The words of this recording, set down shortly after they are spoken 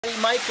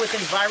Mike with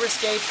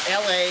Enviroscape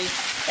LA,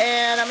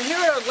 and I'm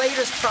here at our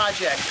latest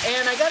project,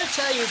 and I got to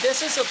tell you, this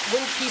is a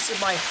little piece of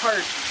my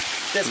heart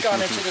that's gone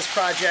into this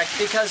project,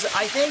 because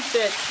I think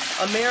that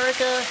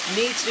America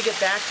needs to get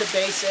back to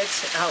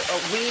basics.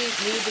 We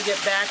need to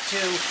get back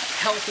to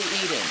healthy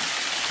eating.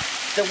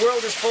 The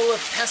world is full of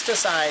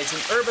pesticides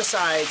and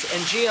herbicides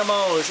and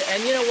GMOs,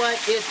 and you know what?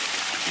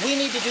 We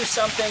need to do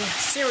something,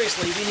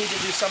 seriously, we need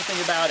to do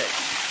something about it.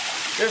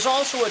 There's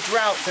also a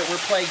drought that we're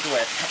plagued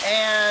with,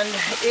 and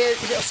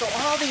so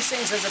all these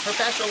things, as a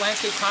professional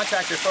landscape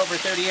contractor for over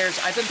 30 years,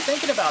 I've been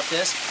thinking about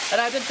this,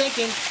 and I've been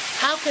thinking,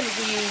 how can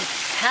we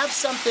have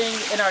something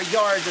in our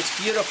yard that's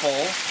beautiful,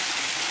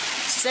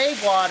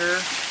 save water,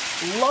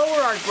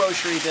 lower our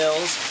grocery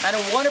bills, and I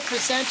want to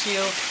present to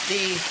you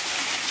the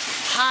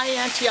high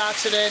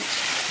antioxidant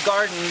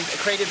garden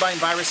created by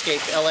Enviroscape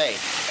LA.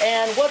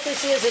 And what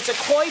this is, it's a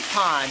koi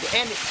pond.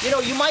 And you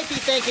know, you might be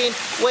thinking,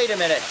 wait a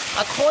minute,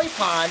 a koi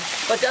pond,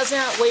 but doesn't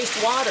that waste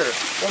water?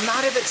 Well,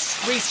 not if it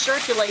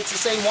recirculates the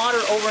same water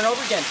over and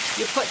over again.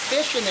 You put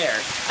fish in there,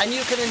 and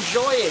you can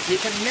enjoy it. You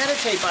can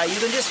meditate by it.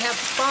 You can just have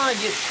fun.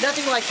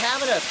 Nothing like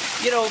having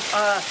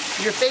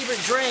your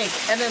favorite drink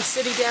and then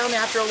sitting down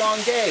after a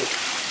long day.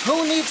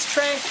 Who needs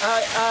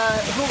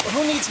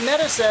who needs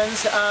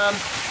medicines?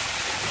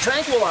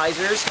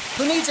 Tranquilizers,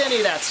 who needs any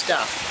of that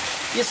stuff?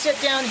 You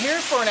sit down here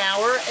for an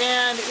hour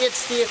and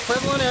it's the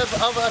equivalent of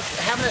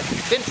having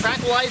been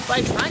tranquilized by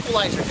a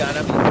tranquilizer gun.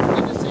 I mean,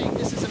 I'm just saying,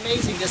 this is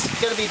amazing. This is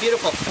going to be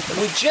beautiful.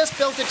 We just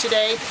built it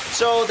today,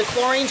 so the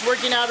chlorine's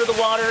working out of the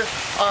water.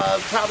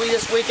 Probably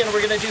this weekend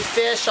we're going to do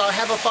fish. I'll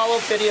have a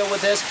follow-up video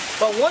with this.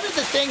 But one of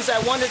the things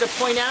I wanted to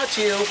point out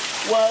to you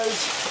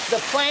was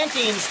the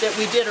plantings that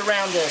we did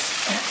around this.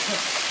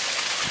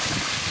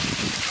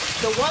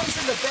 The ones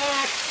in the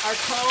back are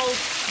called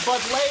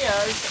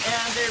Budleias,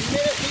 and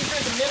these are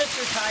the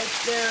miniature types.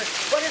 They're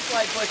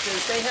butterfly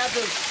bushes. They have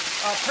those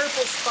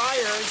purple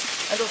spires,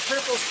 and those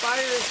purple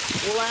spires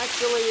will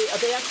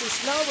they actually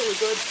smell really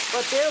good,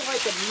 but they're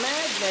like a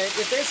magnet.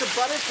 If there's a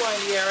butterfly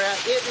in the area,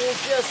 it will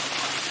just,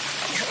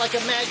 like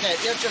a magnet,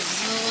 it'll just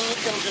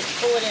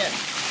pull it in.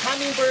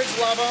 Hummingbirds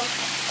love them.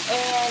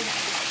 And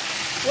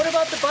what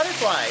about the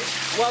butterflies?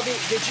 Well,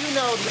 did you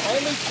know the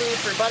only food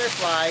for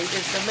butterfly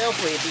is the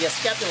milkweed, the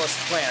Asclepias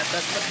plant?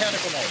 That's the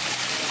botanical name.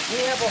 We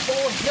have a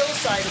whole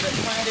hillside of it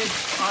planted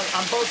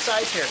on both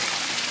sides here.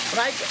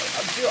 When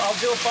I'll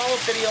do a follow-up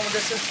video when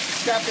this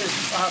stuff is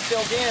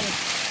filled in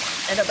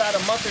about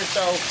a month or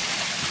so.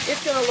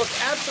 It's going to look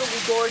absolutely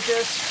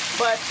gorgeous,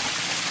 but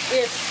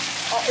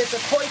it's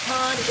a koi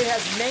pond. It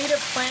has native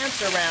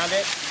plants around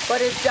it,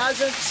 but it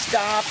doesn't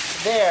stop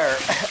there.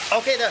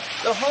 Okay, the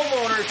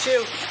homeowner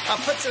too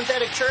put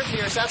synthetic turf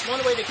here, so that's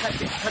one way to cut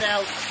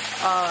out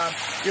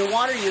your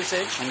water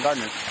usage.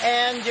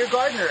 And your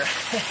gardener.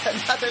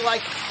 Nothing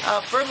like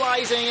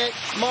fertilizing it,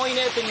 mowing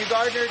it, then your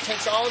gardener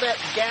takes all that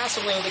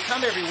gasoline to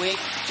come every week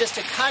just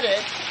to cut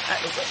it.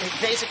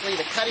 Basically,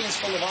 the cutting is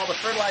full of all the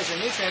fertilizer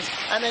and nutrients,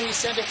 and then you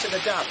send it to the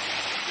dump.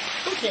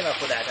 Who came up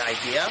with that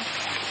idea?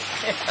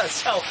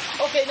 So,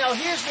 okay, now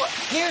here's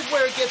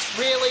where it gets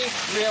really,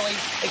 really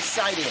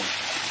exciting.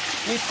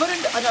 We put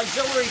an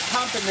auxiliary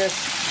pump in this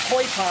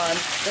koi pond.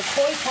 The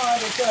koi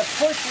pond is going to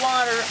push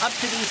water up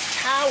to these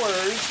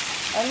towers,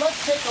 and let's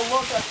take a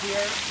look up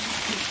here.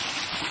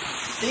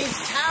 These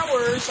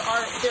towers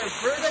they're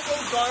vertical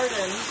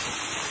gardens,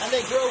 and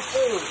they grow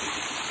food.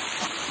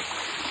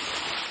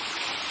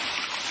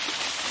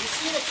 You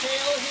see the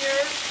kale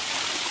here?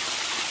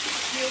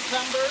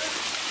 Cucumber.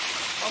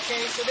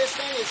 Okay, so this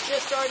thing is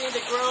just starting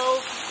to grow.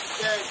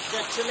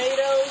 The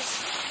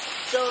tomatoes.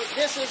 So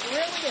this is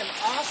really an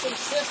awesome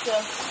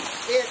system.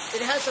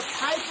 It has a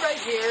pipe right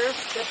here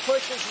that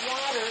pushes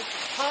water,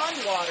 pond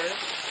water,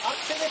 up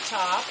to the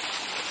top,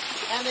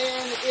 and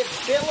then it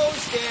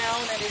billows down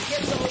and it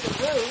hits all the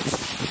roots,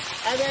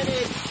 and then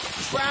it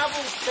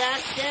travels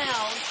back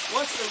down.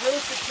 Once the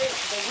roots have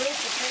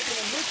taken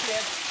the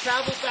nutrients,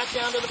 travels back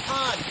down to the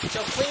pond.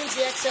 So it cleans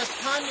the excess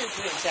pond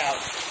nutrients out.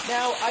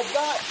 Now I've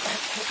got,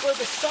 for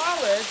the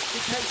solids,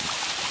 because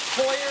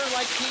Hoyer,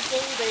 like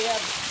people, they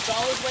have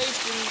solid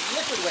waste and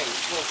liquid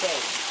waste, we'll say.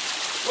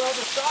 Well,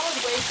 the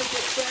solid waste will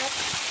get trapped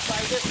by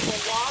this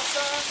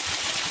Wawasa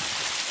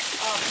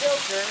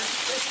filter.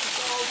 This is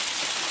called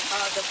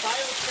the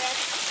Biotech,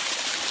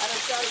 and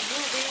it's got a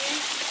UV,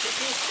 it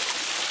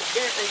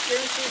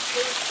guarantees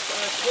clear,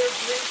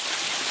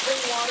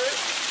 clean water.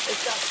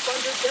 It's got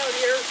sponges down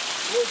here.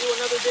 We'll do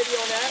another video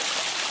on that.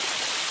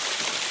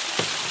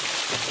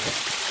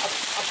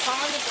 A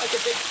pond is like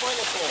a big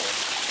toilet bowl.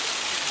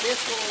 This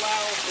will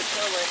allow the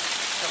toilet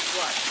to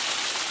flush.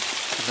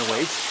 And the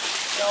waste?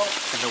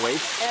 And the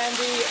waste? And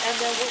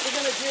then what we're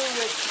going to do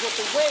with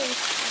the waste,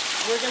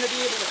 we're going to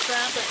be able to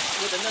trap it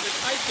with another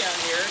pipe down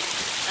here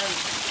and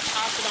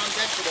toss it on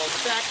vegetables.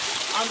 In fact,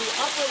 on the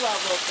upper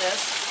level of this,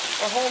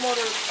 our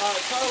homeowner,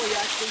 Charlie,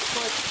 actually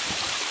put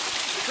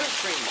fruit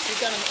trees. He's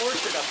got an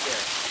orchard up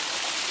there.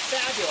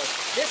 Fabulous.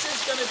 This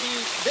is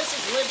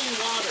living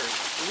water,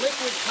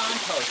 liquid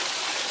compost.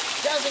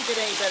 doesn't get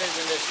any better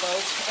than this,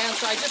 folks. And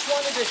so I just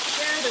wanted to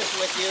share this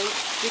with you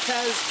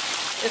because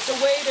it's a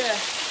way to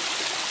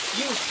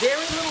use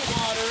very little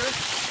water.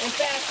 In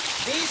fact,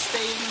 these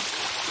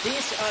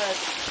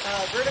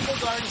vertical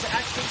gardens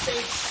actually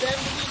save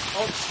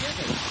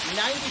 95%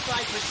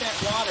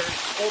 water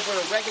over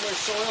a regular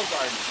soil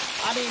garden.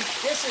 I mean,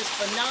 this is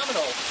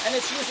phenomenal, and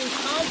it's using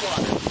pond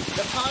water.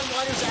 The pond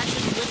water is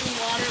actually living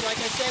water. Like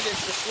I said,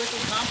 it's the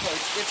liquid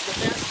compost. It's the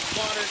best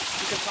water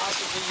you could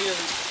possibly use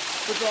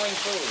for growing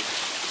food.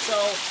 So,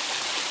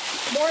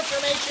 more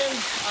information,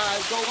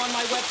 go on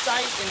my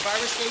website,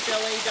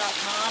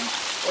 EnviroScapeLA.com,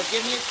 or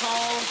give me a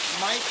call,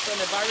 Mike from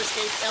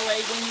EnviroScape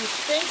LA. When you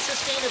think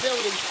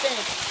sustainability,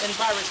 think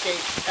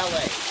EnviroScape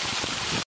LA.